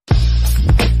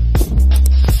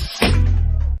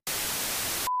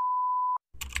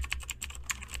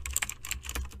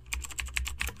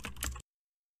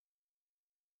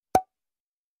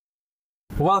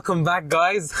Welcome back,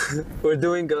 guys. We're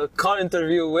doing a car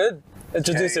interview with.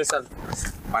 Introduce yourself.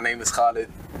 My name is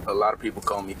Khalid. A lot of people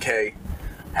call me K.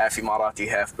 Half Emirati,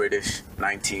 half British,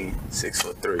 19,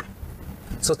 6'3".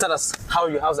 So tell us, how are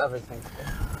you? How's everything?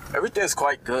 Everything's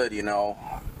quite good, you know.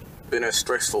 Been a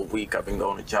stressful week. I've been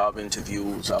going to job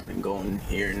interviews. I've been going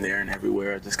here and there and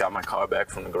everywhere. I just got my car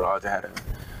back from the garage. I had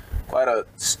quite a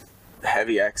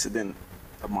heavy accident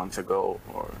a month ago,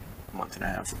 or a month and a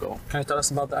half ago. Can you tell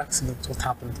us about the accident? What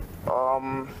happened?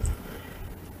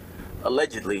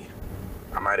 Allegedly,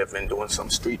 I might have been doing some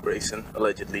street racing.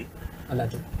 Allegedly. And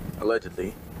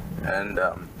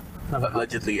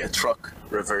allegedly a truck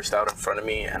reversed out in front of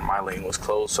me and my lane was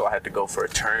closed, so I had to go for a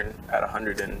turn at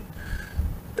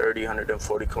 130,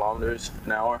 140 kilometers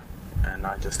an hour, and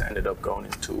I just ended up going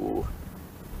into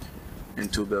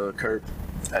the curb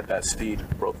at that speed,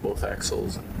 broke both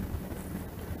axles, and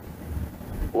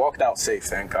walked out safe,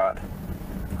 thank God.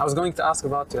 I was going to ask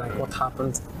about you, like what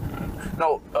happened.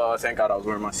 No, thank God I was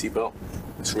wearing my seatbelt.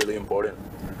 It's really important.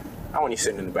 Not when you're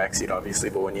sitting in the back seat, obviously,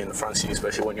 but when you're in the front seat,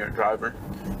 especially when you're a driver,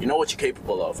 you know what you're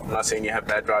capable of. I'm not saying you have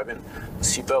bad driving. The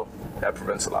seatbelt, that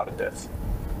prevents a lot of deaths.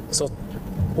 So,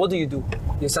 what do you do?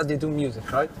 You said you do music,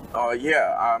 right?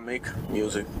 Yeah, I make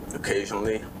music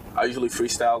occasionally. I usually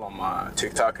freestyle on my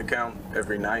TikTok account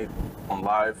every night on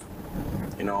live.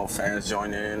 You know, fans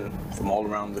join in from all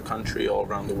around the country, all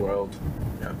around the world.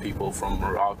 You know, people from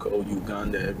Morocco,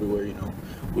 Uganda, everywhere, you know.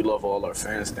 We love all our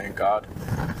fans, thank God.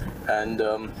 And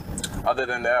other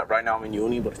than that, right now I'm in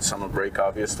uni, but it's summer break,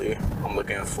 obviously. I'm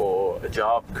looking for a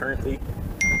job currently.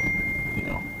 You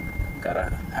know,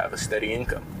 gotta have a steady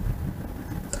income.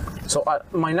 So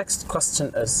my next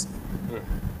question is,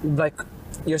 like,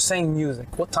 you're saying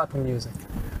music. What type of music?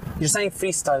 You're saying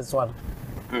freestyle as well.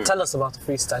 Tell us about the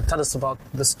freestyle. Tell us about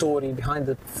the story behind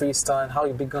the freestyle, how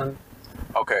you began.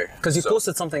 Okay. Because you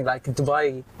posted something like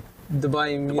Dubai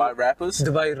rappers?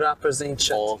 Dubai rappers ain't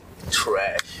shit. All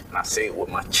trash. And I say it with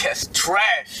my chest,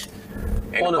 trash.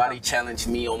 Ain't nobody challenge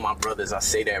me or my brothers. I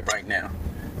say that right now.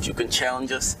 If you can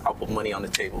challenge us, I'll put money on the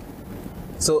table.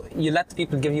 So you let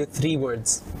people give you 3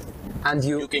 words. And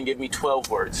you can give me 12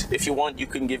 words. If you want, you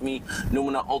can give me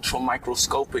Numina ultra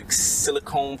microscopic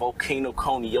silicone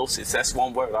volcanoconiosis. That's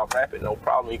 1 word. I'll rap it, no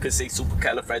problem. You could say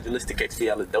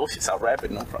supercalifragilisticexpialidocious. I'll rap it,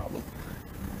 no problem.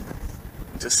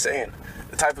 Just saying.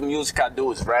 The type of music I do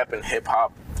is rap and hip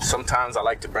hop. Sometimes I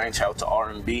like to branch out to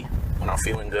R&B when I'm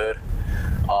feeling good.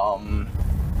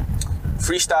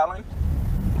 Freestyling.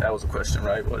 That was a question,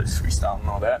 right? What is freestyling and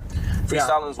all that?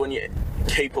 Freestyling is when you're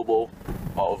capable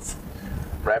of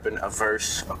rapping a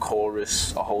verse, a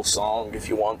chorus, a whole song, if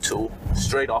you want to,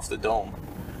 straight off the dome.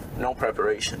 No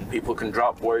preparation. People can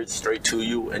drop words straight to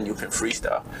you and you can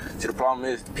freestyle. See, the problem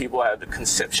is people have the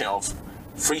conception of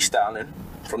freestyling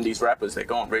from these rappers that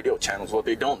go on radio channels. What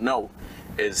they don't know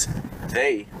is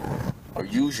they are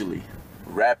usually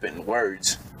rapping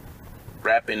words,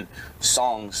 rapping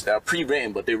songs that are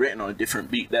pre-written, but they're written on a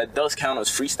different beat. That does count as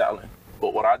freestyling.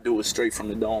 But what I do is straight from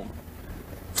the dome,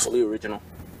 fully original.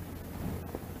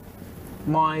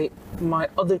 My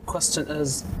other question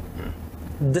is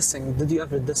dissing. Did you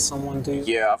ever diss someone?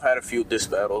 Yeah, I've had a few diss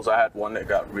battles. I had one that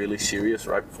got really serious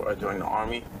right before I joined the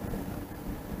army.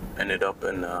 Ended up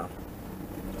in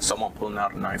someone pulling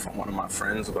out a knife on one of my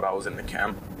friends, but I was in the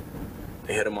camp.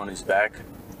 They hit him on his back.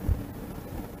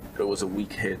 It was a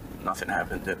weak hit. Nothing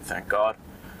happened to it, thank God.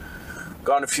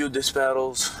 Got in a few diss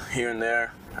battles here and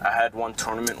there. I had one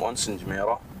tournament once in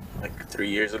Jumeirah, like 3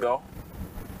 years ago.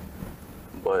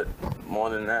 But more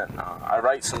than that, nah. I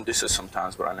write some disses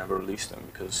sometimes, but I never release them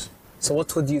because... So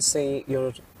what would you say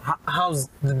how's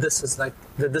the disses, like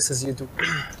the disses you do?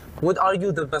 Are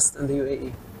you the best in the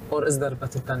UAE? Or is there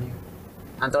better than you?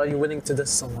 And are you willing to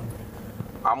diss someone?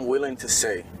 I'm willing to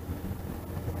say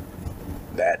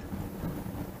that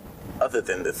other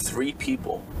than the 3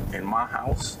 people in my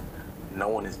house, no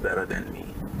one is better than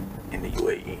me in the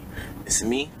UAE. It's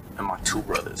me and my 2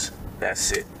 brothers.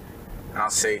 That's it. And I'll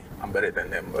say I'm better than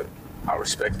them, but I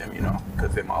respect them, you know,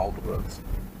 because they're my older brothers.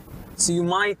 So you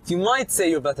might say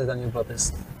you're better than your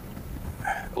brothers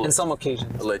in some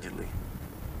occasions. Allegedly.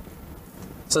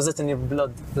 So is it in your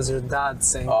blood? Does your dad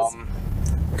say this?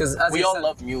 Because we all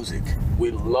love music.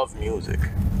 We love music.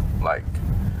 Like,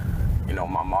 you know,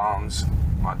 my mom's,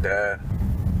 my dad.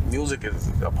 Music is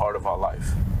a part of our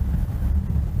life.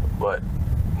 But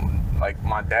like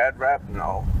my dad rap,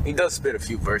 no. He does spit a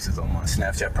few verses on my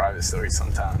Snapchat private story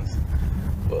sometimes.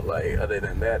 But like other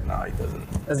than that, no, he doesn't.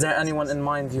 Is there anyone in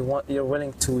mind you're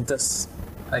willing to diss?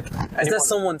 Like, is there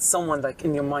someone like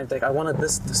in your mind, like I wanna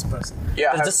diss this person?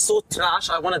 Yeah. They're just so trash,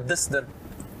 I wanna diss them.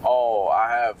 Oh, I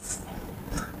have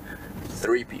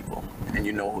 3 people. and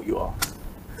you know who you are.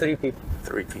 3 people.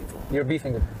 3 people. You're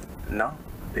beefing with them. No,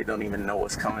 they don't even know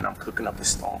what's coming. I'm cooking up a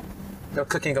storm. You're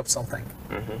cooking up something.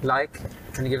 Like,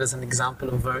 can you give us an example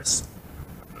of verse?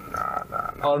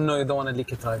 Nah. Or no, you don't want to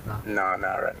leak it right now? No,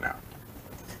 not right now.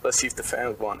 Let's see if the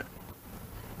fans want it.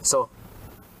 So,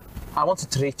 I want you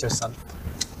to rate yourself.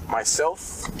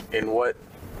 Myself? In what?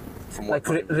 From what?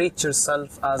 Like, rate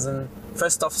yourself as in,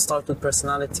 first off, start with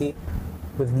personality,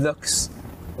 with looks,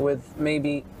 with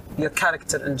maybe your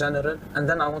character in general, and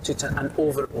then I want you to an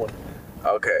overall.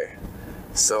 Okay.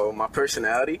 So, my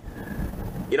personality,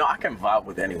 you know, I can vibe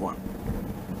with anyone.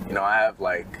 You know, I have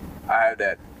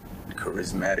that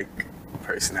charismatic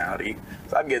personality.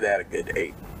 So I'd give that a good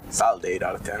 8. Solid 8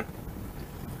 out of 10.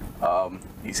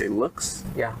 You say looks?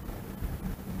 Yeah.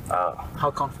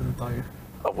 How confident are you?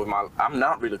 I'm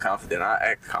not really confident. I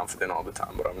act confident all the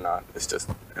time, but I'm not. It's just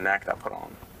an act I put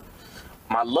on.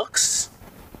 My looks,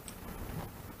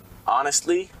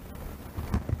 honestly,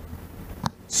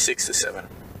 6 to 7.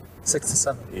 6 to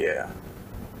 7. Yeah.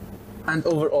 And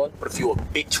overall? But if you're a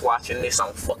bitch watching this,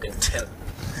 I'm fucking 10.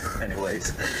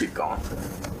 Anyways, keep going.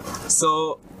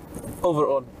 So,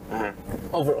 overall.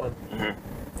 Overall.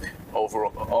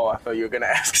 Overall. Oh, I thought you were gonna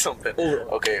ask something. Overall.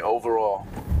 Okay, overall.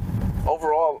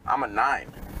 Overall, I'm a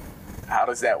 9. How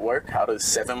does that work? How does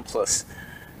 7 plus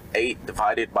 8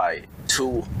 divided by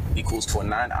 2 equals to a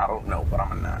 9? I don't know, but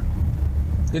I'm a 9.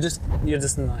 You're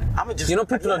just 9. I'm just. You know,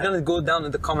 people are gonna go down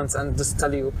in the comments and just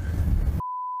tell you,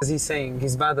 is he saying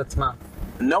he's bad at math?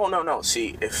 No.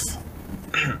 See, if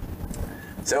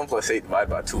 7 plus 8 divided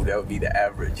by 2, that would be the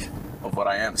average of what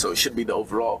I am. So it should be the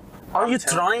overall. Are you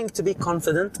trying to be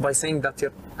confident by saying that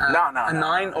you're a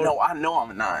 9? Or No, I know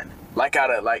I'm a 9. Like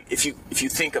if you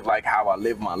think of like how I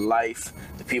live my life,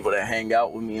 the people that hang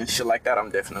out with me and shit like that, I'm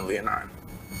definitely a 9.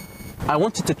 I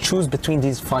want you to choose between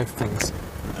these 5 things.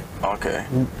 Okay.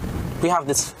 We have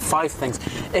this 5 things.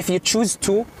 If you choose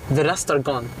 2, the rest are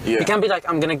gone. Yeah. You can't be like,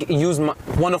 I'm gonna use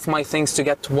one of my things to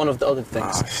get one of the other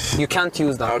things. You can't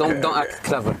use that. Okay, don't act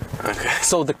clever. Okay.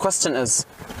 So the question is,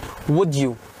 would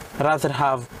you rather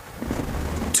have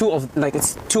 2 of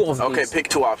it's 2 of Okay, these? pick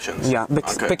 2 options. Yeah,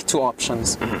 Okay. pick 2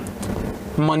 options.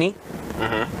 Money,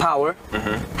 power,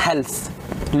 health,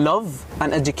 love,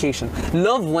 and education.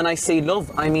 Love, when I say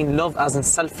love, I mean love as in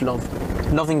self-love.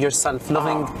 Loving yourself,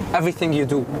 loving everything you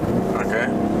do. Okay.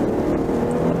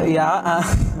 Yeah.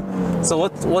 So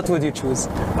what would you choose?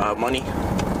 Money.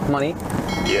 Money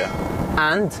Yeah.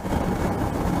 and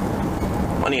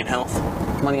Money and health.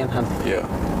 money and health. Yeah.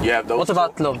 You have those. What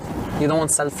about love? You don't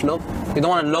want self-love? You don't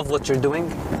want to love what you're doing?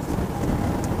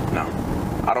 No.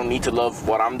 I don't need to love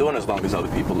what I'm doing as long as other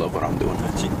people love what I'm doing.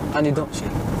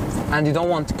 And you don't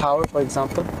want power, for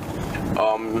example?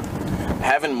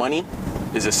 Having money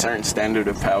is a certain standard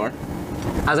of power.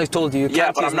 As I told you, Yeah,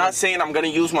 can't but use I'm not money. saying I'm going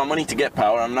to use my money to get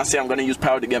power. I'm not saying I'm going to use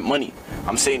power to get money.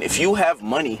 I'm saying if you have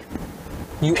money,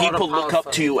 You are people look up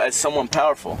powerful. to you as someone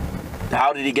powerful.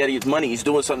 How did he get his money? He's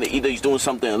doing something, either he's doing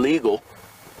something illegal,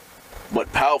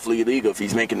 but powerfully illegal if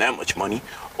he's making that much money,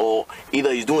 or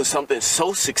either he's doing something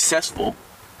so successful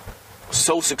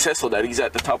that he's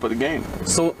at the top of the game.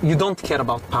 So you don't care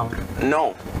about power.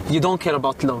 No, You don't care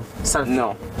about love, self.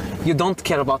 no, You don't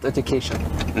care about education.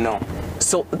 no.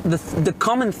 So the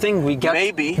common thing we get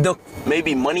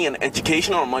Maybe money and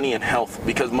education or money and health.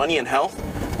 Because money and health,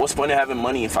 what's the point of having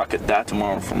money if I could die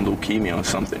tomorrow from leukemia or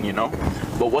something, you know?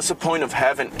 But what's the point of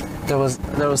having... there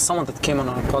was someone that came on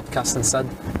our podcast and said,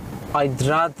 I'd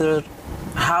rather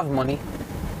have money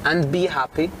and be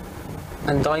happy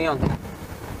and die young.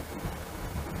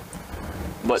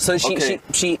 But So okay.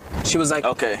 she was like,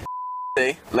 Okay,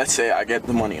 let's say I get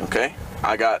the money, okay?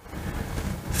 I got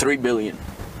 3 billion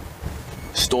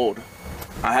stored.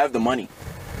 I have the money.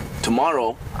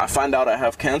 Tomorrow, I find out I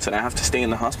have cancer and I have to stay in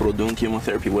the hospital doing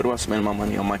chemotherapy. Where do I spend my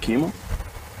money? On my chemo?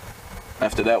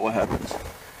 After that, what happens?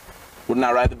 Wouldn't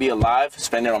I rather be alive,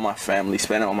 spend it on my family,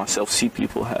 spend it on myself, see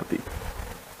people happy?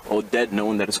 Or dead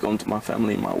knowing that it's going to my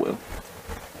family and my will?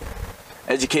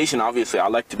 Education, obviously, I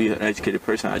like to be an educated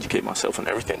person. I educate myself and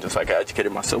everything, just like I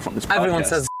educated myself on this podcast. everyone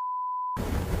says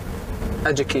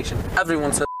education.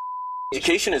 Everyone says.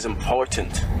 Education is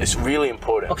important. It's really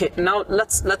important. Okay, now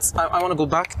let's. I want to go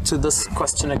back to this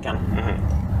question again.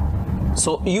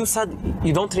 So you said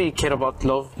you don't really care about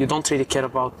love. You don't really care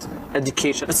about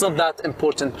education. It's not that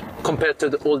important compared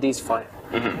to all these 5.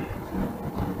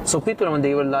 So people, when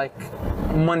they were like,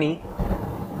 money,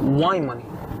 why money?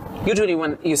 Usually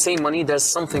when you say money, there's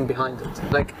something behind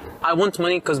it. Like, I want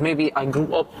money because maybe I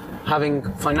grew up having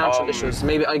financial issues.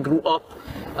 Maybe I grew up.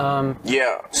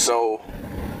 Yeah, so,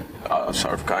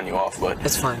 sorry for cutting you off, but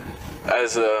It's fine.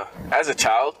 as a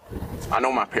child, I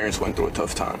know my parents went through a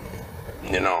tough time.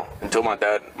 You know, until my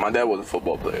dad was a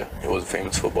football player. He was a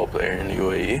famous football player in the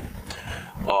UAE.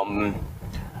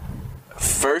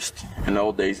 First, in the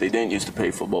old days, they didn't used to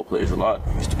pay football players a lot.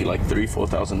 It used to be like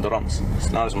 3,000-4,000 dirhams.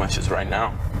 It's not as much as right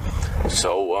now.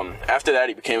 So after that,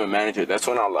 he became a manager. That's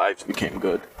when our lives became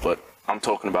good. But I'm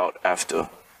talking about after,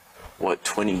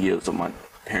 20 years of my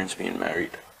parents being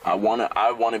married. I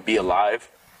wanna be alive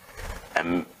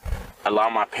and allow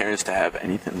my parents to have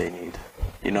anything they need.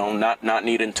 You know, not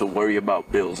needing to worry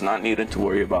about bills, not needing to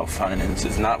worry about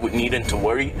finances, not needing to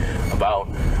worry about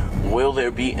will there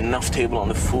be enough table on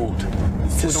the food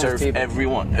to serve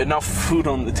everyone, enough food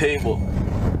on the table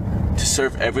to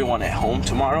serve everyone at home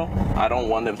tomorrow. I don't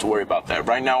want them to worry about that.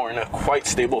 Right now, we're in a quite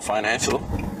stable financial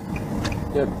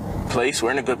place.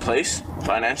 We're in a good place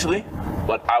financially,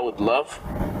 but I would love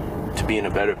to be in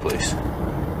a better place.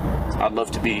 I'd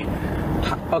love to be.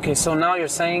 Okay, so now you're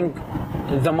saying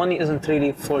the money isn't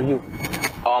really for you.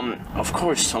 Of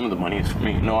course, some of the money is for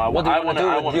me. No, what do you want to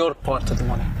do with your part of the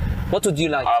money? What would you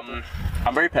like?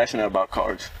 I'm very passionate about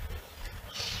cars.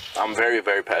 I'm very,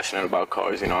 very passionate about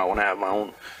cars. You know, I want to have my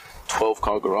own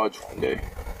 12-car garage one day.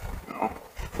 You know,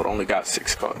 but only got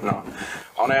 6 cars. No,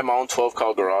 I want to have my own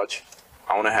 12-car garage.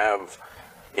 I want to have,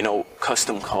 you know,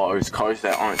 custom cars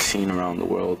that aren't seen around the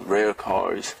world, rare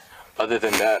cars. Other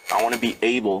than that, I want to be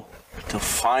able to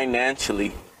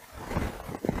financially.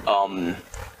 I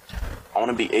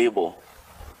want to be able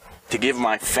to give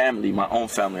my family, my own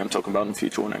family, I'm talking about in the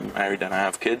future when I'm married and I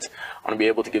have kids, I want to be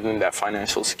able to give them that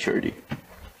financial security.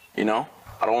 You know?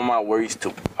 I don't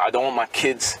want my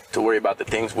kids to worry about the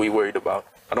things we worried about.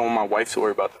 I don't want my wife to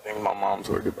worry about the things my mom's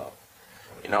worried about.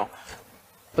 You know?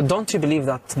 But don't you believe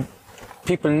that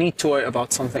people need to worry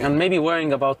about something? And maybe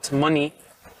worrying about money.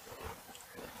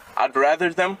 I'd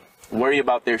rather them worry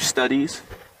about their studies,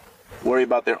 worry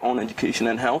about their own education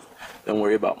and health, than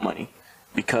worry about money.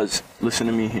 Because, listen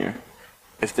to me here,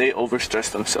 if they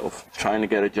overstress themselves trying to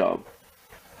get a job,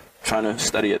 trying to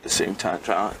study at the same time,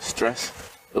 trying to stress,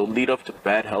 it'll lead up to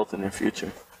bad health in their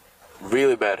future.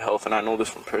 Really bad health, and I know this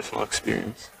from personal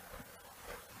experience.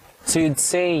 So you'd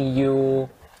say you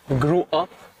grew up,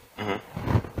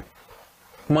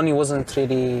 money wasn't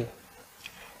really...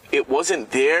 It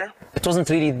wasn't there. It wasn't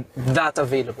really that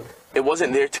available. It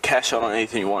wasn't there to cash out on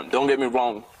anything you want. Don't get me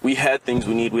wrong, we had things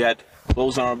we need. We had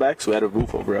clothes on our backs, we had a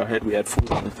roof over our head, we had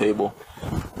food on the table.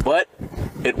 But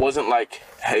it wasn't like,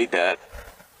 hey dad,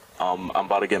 I'm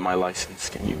about to get my license,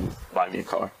 can you buy me a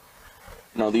car?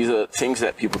 No, these are things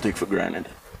that people take for granted.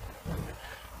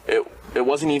 It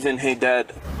wasn't even, hey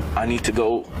dad, I need to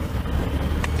go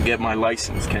to get my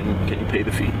license, can you pay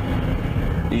the fee?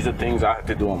 These are things I had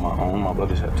to do on my own, my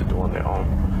brothers had to do on their own.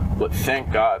 But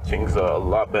thank God, things are a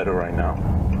lot better right now.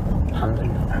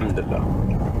 Alhamdulillah.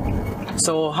 Alhamdulillah.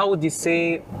 So how would you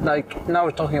say, like, now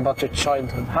we're talking about your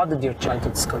childhood. How did your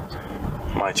childhood start?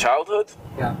 My childhood?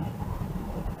 Yeah.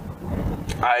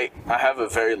 I have a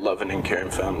very loving and caring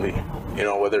family. You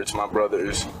know, whether it's my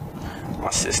brothers, my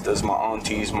sisters, my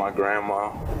aunties, my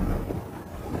grandma.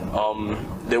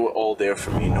 They were all there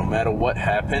for me. No matter what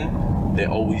happened, they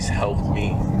always helped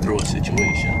me through a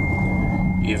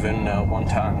situation. Even one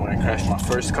time when I crashed my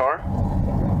first car,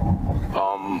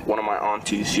 one of my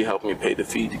aunties, she helped me pay the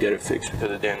fee to get it fixed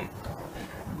because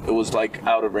it was like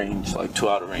out of range, like too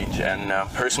out of range. And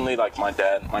personally, like my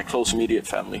dad, my close immediate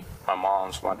family, my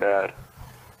mom's, my dad,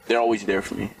 they're always there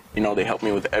for me. You know, they help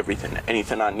me with everything,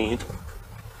 anything I need.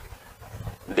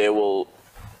 They will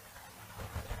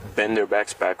bend their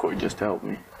backs backward just to help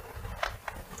me.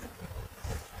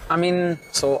 I mean,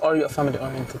 so are you a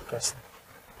family-oriented person?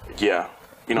 Yeah.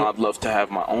 You know, I'd love to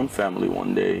have my own family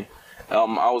one day.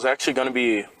 I was actually going to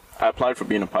be, I applied for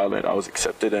being a pilot. I was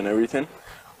accepted and everything.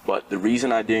 But the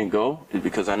reason I didn't go is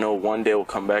because I know one day will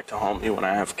come back to haunt me when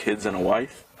I have kids and a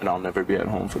wife, and I'll never be at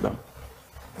home for them.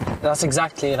 That's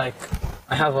exactly like,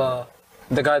 I have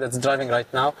the guy that's driving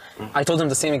right now. I told him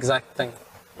the same exact thing.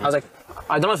 I was like,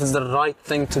 I don't know if it's the right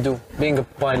thing to do, being a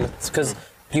pilot, because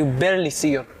you barely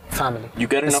see your family. You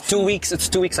get enough. It's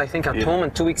 2 weeks, I think, at home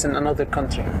and 2 weeks in another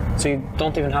country. So you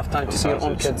don't even have time to see your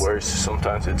own kids. Sometimes it's worse.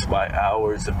 Sometimes it's by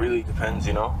hours. It really depends,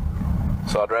 you know.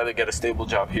 So I'd rather get a stable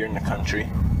job here in the country.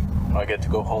 I get to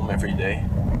go home every day.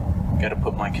 Get to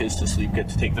put my kids to sleep. Get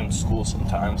to take them to school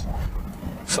sometimes.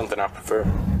 Something I prefer.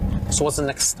 So what's the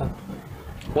next step?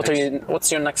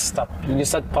 What's your next step? You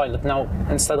said pilot. Now,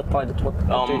 instead of pilot, what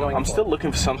are you going for? I'm still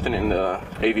looking for something in the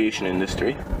aviation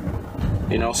industry.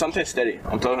 You know, something steady.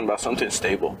 I'm talking about something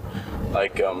stable.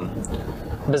 Like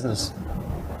business,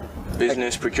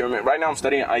 procurement. Right now I'm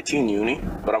studying IT in uni,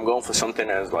 but I'm going for something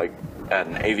as like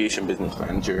an aviation business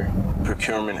manager,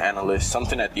 procurement analyst,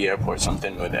 something at the airport,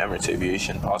 something with Emirates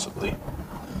Aviation, possibly.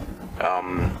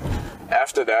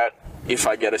 After that, if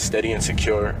I get a steady and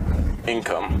secure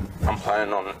income, I'm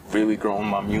planning on really growing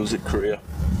my music career.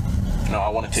 You know, I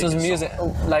want to take So music,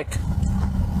 like,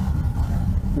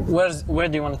 where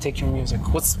do you want to take your music?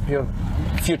 What's your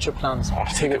future plans? I want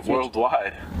to take it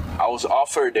worldwide. I was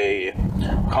offered a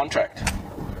contract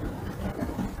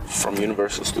from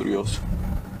Universal Studios.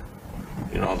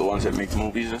 You know, the ones that make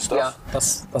movies and stuff. Yeah,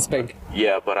 that's big.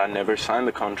 Yeah, but I never signed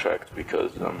the contract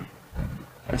because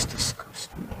that's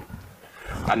disgusting.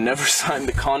 I never signed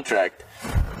the contract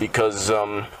because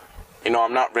you know,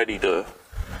 I'm not ready to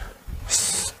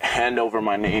hand over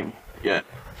my name yet.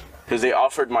 Because they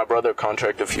offered my brother a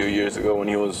contract a few years ago when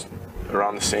he was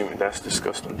around the same. That's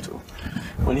disgusting too.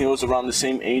 When he was around the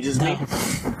same age as me.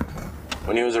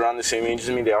 When he was around the same age as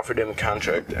me, they offered him a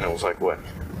contract, and it was like what,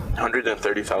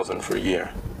 130,000 for a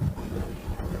year.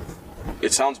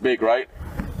 It sounds big, right?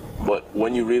 But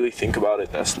when you really think about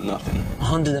it, that's nothing.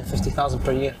 150,000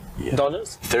 per year. Yeah.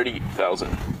 Dollars? 30,000.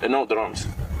 No, dirhams.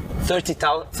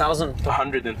 30,000.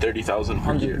 130,000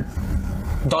 per year.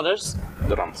 Dollars?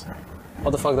 Dirhams.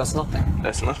 What the fuck? That's nothing.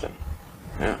 That's nothing.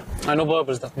 Yeah. I know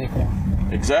barbers that make more.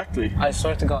 Exactly. I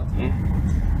swear to God.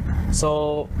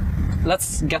 So,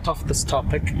 let's get off this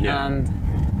topic and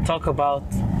talk about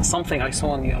something I saw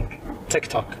on your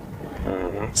TikTok.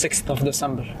 6th of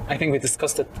December. I think we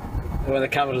discussed it when the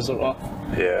cameras were off.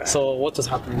 Yeah. So, what was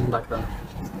happening back then?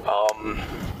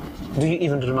 Do you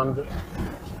even remember?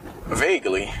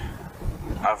 Vaguely.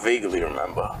 I vaguely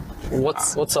remember.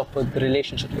 What's up with the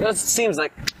relationship? It seems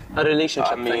like a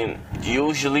relationship thing.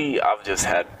 Usually I've just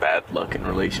had bad luck in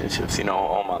relationships, you know,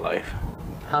 all my life.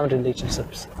 How many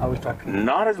relationships are we talking?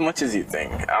 Not as much as you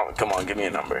think. Come on, give me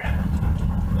a number.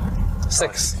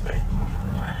 6.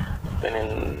 Been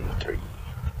in 3.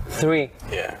 3.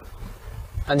 Yeah.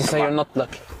 And you say you're not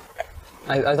lucky.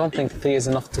 I don't think 3 is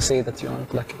enough to say that you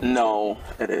aren't lucky. No,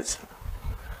 it is.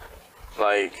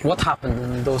 Like, what happened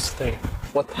in those 3?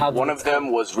 One of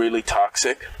them was really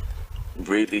toxic.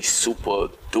 Really super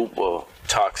duper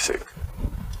toxic.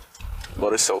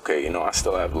 But it's okay, you know, I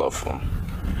still have love for him.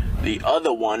 The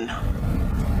other one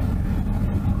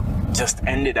just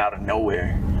ended out of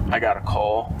nowhere. I got a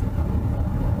call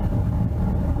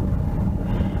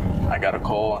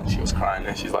and she was crying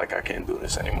and she's like, I can't do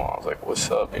this anymore. I was like, what's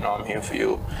up? You know, I'm here for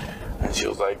you. And she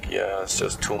was like, yeah, it's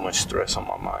just too much stress on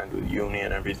my mind with uni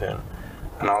and everything.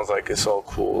 And I was like, it's all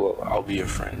cool. I'll be your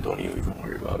friend. Don't you even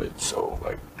worry about it. So,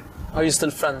 like... Are you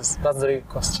still friends? That's the real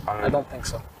question. I don't think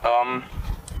so.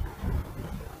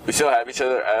 We still have each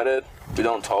other added. We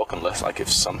don't talk unless, like, if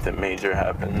something major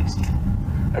happens.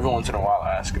 Every once in a while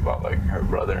I ask about, like, her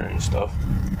brother and stuff.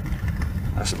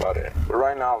 That's about it. But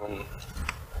right now I'm in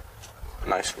a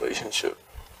nice relationship.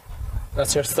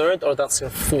 That's your 3rd or that's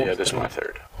your 4th? Yeah, this is my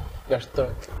 3rd. Your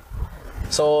 3rd.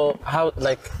 So, how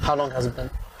long has it been?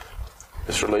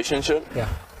 This relationship? Yeah.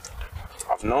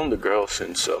 I've known the girl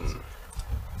since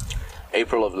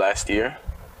April of last year.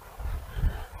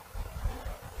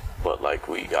 But like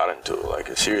we got into like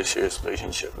a serious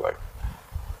relationship like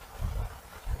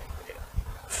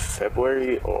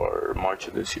February or March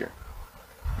of this year.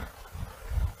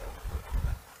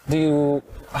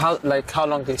 How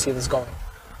long do you see this going?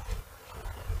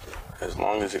 As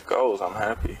long as it goes, I'm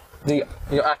happy.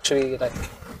 You actually like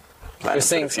planning you're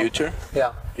saying for the future?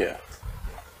 Yeah. Yeah.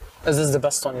 Is this the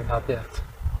best one you've had yet?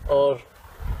 Or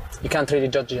you can't really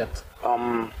judge yet?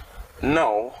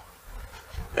 No.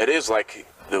 It is like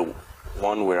the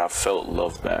one where I felt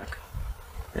love back,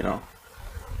 you know?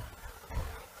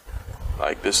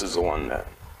 Like this is the one that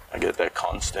I get that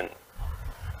constant.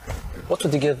 What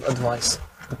would you give advice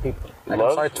to people? Like, love,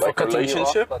 I'm sorry to like cut you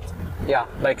relationship? off, but yeah,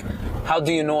 like how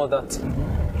do you know that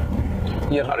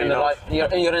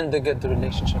you're in the good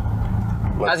relationship?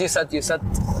 As you said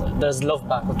there's love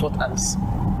back, but what else?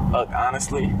 Look,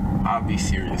 honestly, I'll be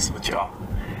serious with y'all.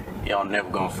 Y'all never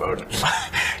gonna find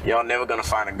y'all never gonna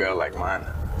find a girl like mine.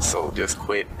 So just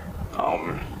quit.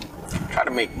 Try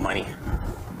to make money.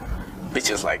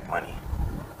 Bitches like money.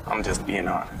 I'm just being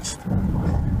honest.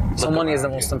 So money is the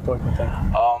most important thing.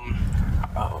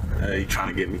 You trying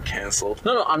to get me canceled?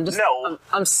 No,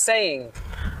 I'm saying,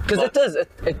 because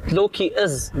it low key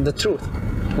is the truth.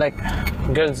 Like,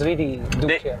 girls really do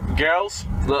care. Girls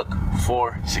look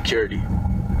for security.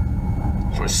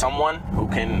 For someone who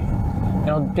can. You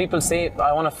know, people say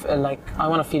I want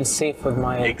to feel safe with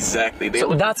my. Exactly.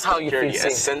 So that's how you feel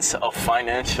safe. A sense of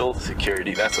financial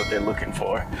security. That's what they're looking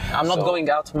for. I'm not going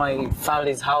out to my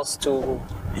family's house to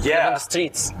live on the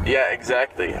streets. Yeah,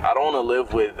 exactly. I don't want to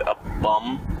live with a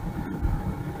bum,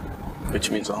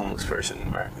 which means a homeless person in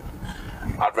America.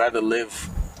 I'd rather live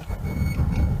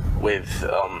with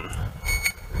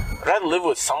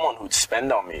someone who'd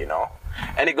spend on me, you know.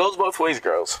 And it goes both ways,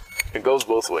 girls. It goes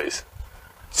both ways.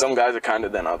 Some guys are kinder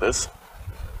than others.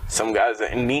 Some guys are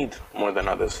in need more than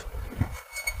others.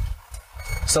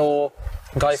 So,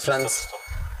 guy friends.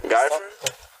 Guy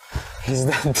friends? He's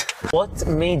dead. What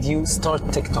made you start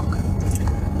TikTok?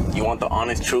 You want the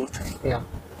honest truth? Yeah.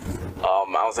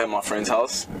 I was at my friend's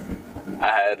house. I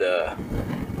had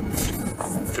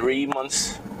 3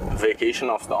 months vacation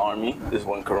off the army. This is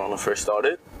when Corona first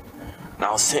started. And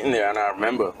I was sitting there and I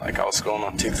remember, like, I was scrolling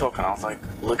on TikTok and I was like,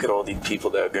 look at all these people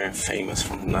that are getting famous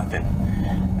from nothing.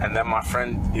 And then my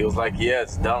friend, he was like, yeah,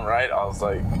 it's done, right? I was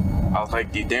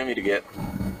like, do you dare me to get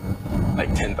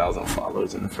like 10,000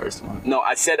 followers in the first month? No,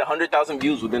 I said 100,000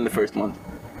 views within the first month.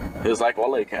 He was like,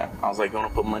 well, you can. I was like, you want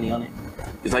to put money on it?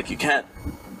 He's like, you can't.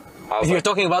 If you're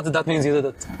talking about it, that means you did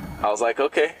it. I was like,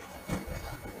 okay.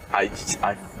 I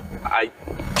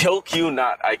joke you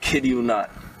not, I kid you not.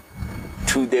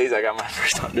 2 days I got my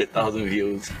first 100,000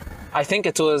 views. I think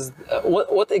it was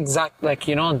what exact, like,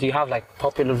 you know, do you have like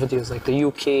popular videos like the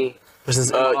UK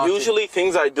versus Emirati? Usually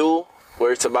things I do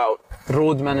where it's about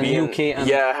roadman in the UK and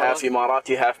half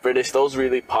Emirati, half British. Those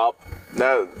really pop.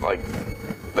 That, like,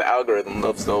 the algorithm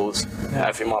loves those. Yeah.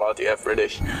 Half Emirati, half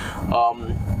British.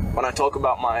 When I talk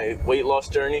about my weight loss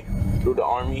journey through the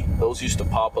army, those used to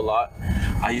pop a lot.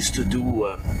 I used to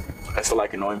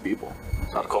like annoying people.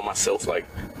 I'd call myself like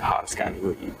the hottest guy in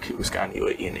UAE, cutest guy in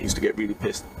UAE, and they used to get really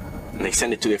pissed. And they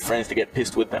send it to their friends to get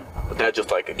pissed with them. But that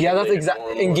just like that's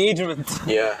exactly engagement.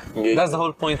 Yeah, engagement. That's the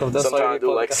whole point of this. Sometimes I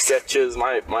do like sketches.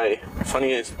 My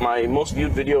most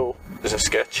viewed video is a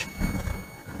sketch.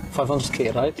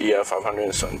 500K, right? Yeah, 500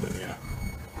 and something. Yeah.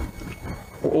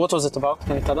 What was it about?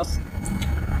 Can you tell us?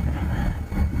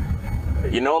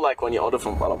 You know, like when you order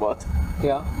from Talabat?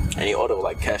 Yeah. And you order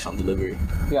like cash on delivery.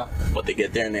 Yeah. But they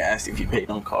get there and they ask if you paid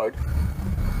on card.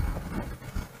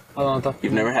 I don't know.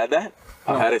 You've never had that?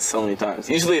 No. I've had it so many times.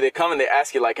 Usually they come and they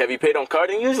ask you like, have you paid on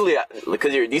card? And usually,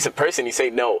 because you're a decent person, you say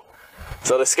no.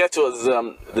 So the sketch was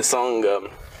the song,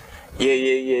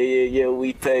 yeah,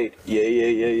 we paid.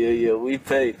 Yeah, we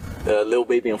paid. Lil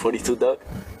Baby and 42 Duck.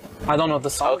 I don't know the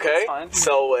song. Okay.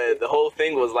 So the whole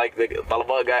thing was like the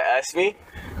Talabat guy asked me.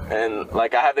 And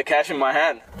like I have the cash in my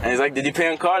hand, and he's like, "Did you pay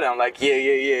on card?" And I'm like,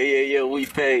 "Yeah, we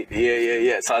paid.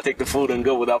 Yeah." So I take the food and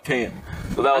go without paying.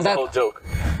 So that was the whole joke.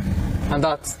 And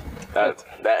that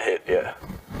hit, yeah.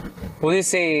 What did you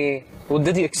say? What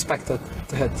did you expect it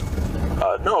to hit?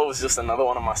 No, it was just another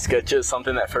one of my sketches,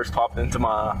 something that first popped into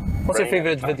my. What's your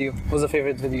favorite video? What's the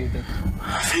favorite video you did?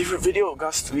 Favorite video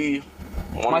got to be.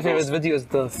 My favorite video is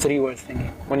the 3-word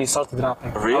thingy when you started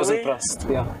rapping. Really? I was impressed.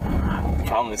 Yeah. The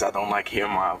problem is I don't like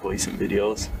hearing my voice in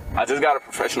videos. I just got a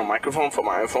professional microphone for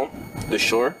my iPhone, the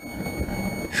Shure.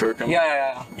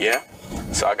 Yeah.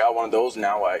 So I got one of those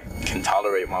now. I can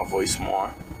tolerate my voice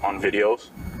more on videos.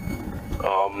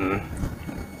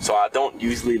 So I don't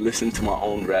usually listen to my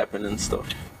own rapping and stuff.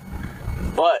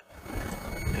 But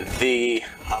I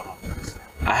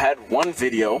had one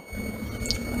video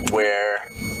where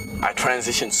I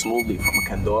transitioned smoothly from a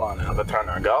Kandora and a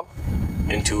Nargal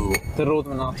into the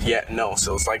roadman. Yeah, no.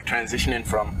 So it's like transitioning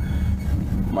from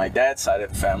my dad's side of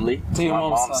the family to my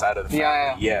mom's side of the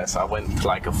family. Yeah. So I went with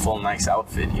like a full nice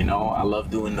outfit. You know, I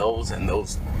love doing those, and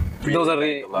those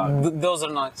those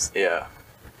are nice. Yeah,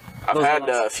 I've had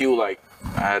a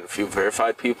few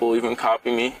verified people even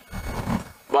copy me,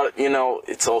 but you know,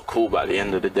 it's all cool. By the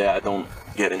end of the day, I don't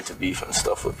get into beef and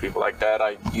stuff with people like that.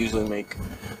 I usually make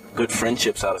good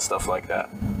friendships out of stuff like that.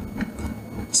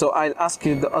 So I'll ask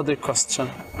you another question.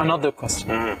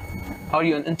 Mm-hmm. Are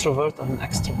you an introvert or an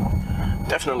extrovert?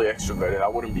 Definitely extroverted. I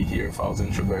wouldn't be here if I was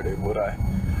introverted, would I?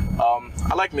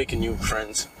 I like making new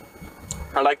friends.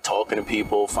 I like talking to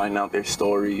people, finding out their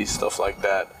stories, stuff like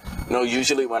that. You know,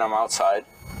 usually when I'm outside,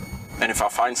 and if I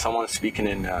find someone speaking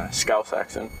in Scouse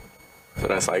accent, so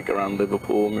that's like around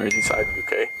Liverpool, Merseyside,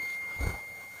 UK,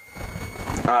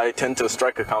 I tend to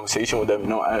strike a conversation with them, you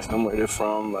know, ask them where they're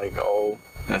from, like, oh,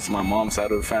 that's my mom's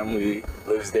side of the family,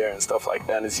 lives there and stuff like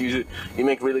that. And it's usually, you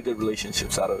make really good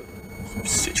relationships out of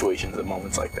situations and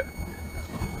moments like that.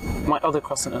 My other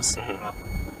question is,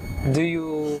 do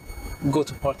you go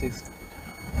to parties?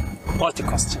 Party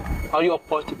question. Are you a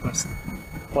party person?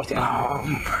 Party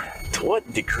animal? To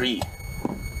what degree?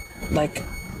 Like,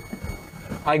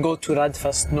 I go to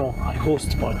Radfest. No, I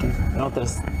host parties. Not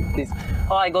this.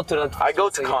 Oh, I go to Radfest. I go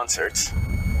to concerts.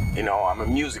 You know, I'm a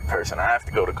music person. I have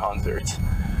to go to concerts.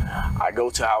 I go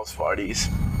to house parties.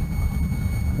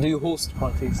 Do you host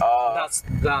parties? That's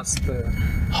the...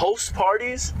 Host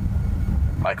parties?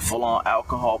 Like full-on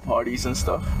alcohol parties and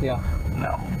stuff? Yeah.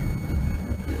 No.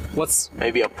 What's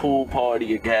Maybe a pool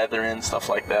party, a gathering, stuff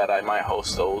like that. I might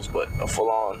host those, but a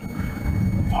full-on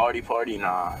party,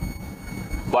 nah.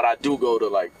 But I do go to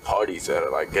like parties that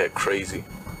are like get crazy.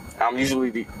 I'm usually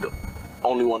the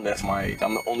only one that's my age.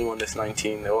 I'm the only one that's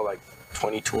 19. They're all like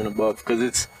 22 and above. Because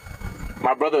it's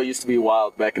my brother used to be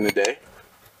wild back in the day,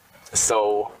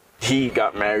 so he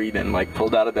got married and like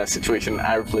pulled out of that situation.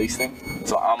 I replaced him,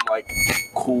 so I'm like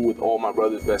cool with all my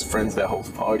brother's best friends that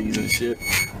host parties and shit.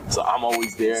 So I'm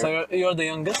always there. so you're the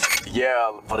youngest?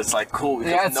 Yeah, but it's like cool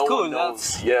because Yeah, it's no cool, one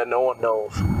knows. Yeah, no one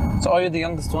knows. So are you the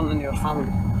youngest one in your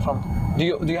family? Do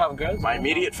you have girls? My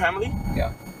immediate family,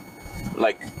 Yeah.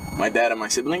 like my dad and my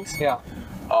siblings. Yeah.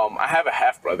 I have a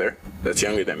half brother that's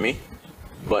younger than me,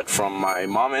 but from my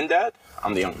mom and dad,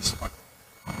 I'm the youngest one.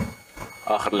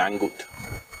 آخر العنقود.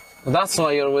 That's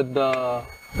why you're with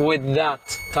that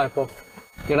type of.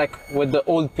 You're like with the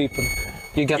old people.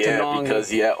 You get Yeah, along.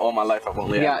 because all my life I've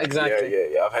only Yeah, had, exactly.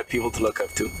 Yeah. I've had people to look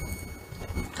up to.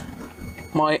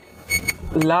 My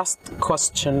last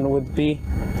question would be: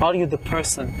 are you the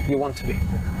person you want to be?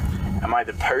 Am I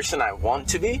the person I want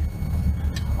to be?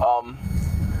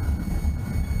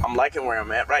 I'm liking where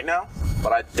I'm at right now,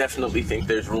 but I definitely think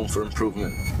there's room for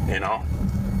improvement, you know?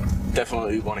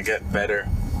 Definitely want to get better,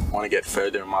 want to get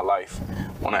further in my life,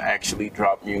 want to actually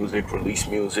drop music, release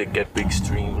music, get big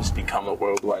streams, become a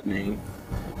worldwide name,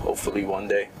 hopefully one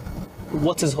day.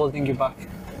 What is holding you back?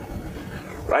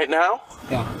 Right now,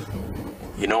 Yeah.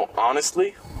 you know,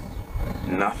 honestly,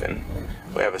 nothing.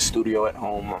 We have a studio at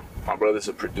home, my brother's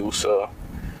a producer.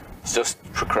 It's just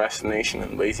procrastination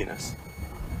and laziness.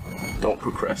 Don't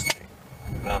procrastinate.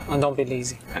 And don't be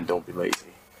lazy. And don't be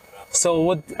lazy. So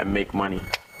what? And make money.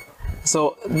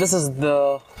 So this is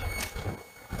the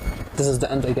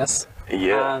end, I guess.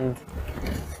 Yeah. And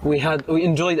we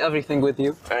enjoyed everything with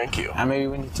you. Thank you. And maybe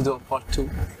we need to do a part 2,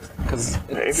 because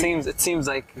it seems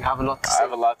like you have a lot to I say.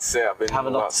 have a lot to say. I've been in Have a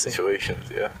a lot lot of to say.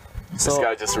 situations, yeah. This So-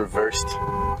 guy just reversed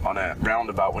on a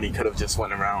roundabout when he could have just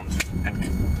went around. And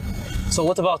So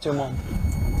what about your mom?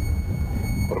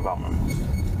 what about my mom?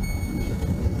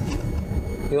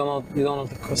 You don't know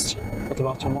the question. What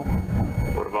about your mom?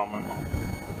 What about my mom?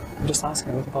 I'm just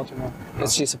asking. What about your mom?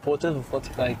 Is she supportive of what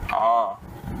like? Ah.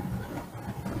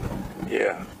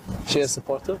 Yeah. She is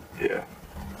supportive. Yeah.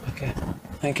 Okay.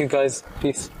 Thank you guys.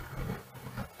 Peace.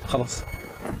 خلاص.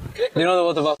 You know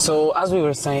what about? So as we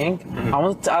were saying, I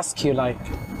wanted to ask you like,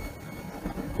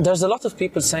 there's a lot of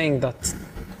people saying that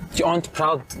you aren't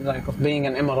proud like of being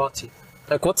an Emirati.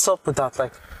 Like what's up with that?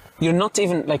 Like you're not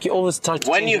even like you always start.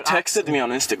 When you texted me on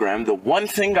Instagram, the one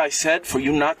thing I said for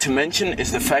you not to mention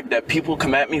is the fact that people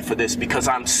come at me for this because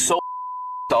I'm so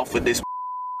off with this.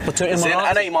 But you're زين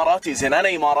انا Emirati. اماراتي زين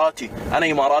انا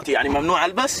اماراتي يعني ممنوع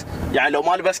البس يعني لو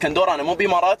ما البس كندور انا مو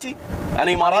باماراتي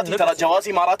انا اماراتي ترى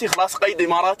جوازي اماراتي خلاص قيد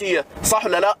اماراتيه صح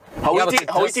ولا لا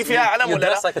هويتي فيها علم ولا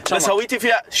لا بس هويتي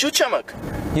فيها شو تشمك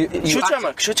شو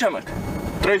تشمك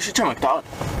ترى شو تشمك تعال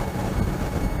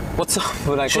What's up?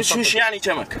 Like شو يعني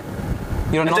تشمك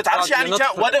You're انت not تعرف proud- يعني you're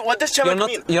not- what does تشمك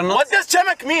mean you're not- what does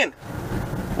تشمك mean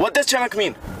what does تشمك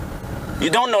mean you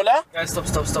don't know لا Guys, stop.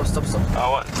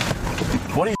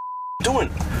 what are you doing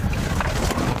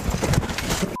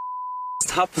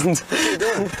What happened?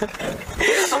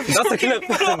 That's a clip.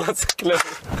 That's a clip.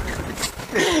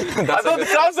 I thought the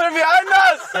cops are behind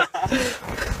us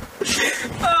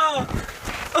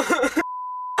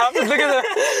Look at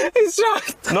that. He's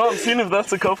shocked. no I'm seeing if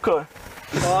that's a cop car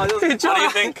What what do you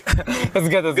think It's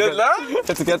good. Good, no?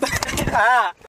 It's good.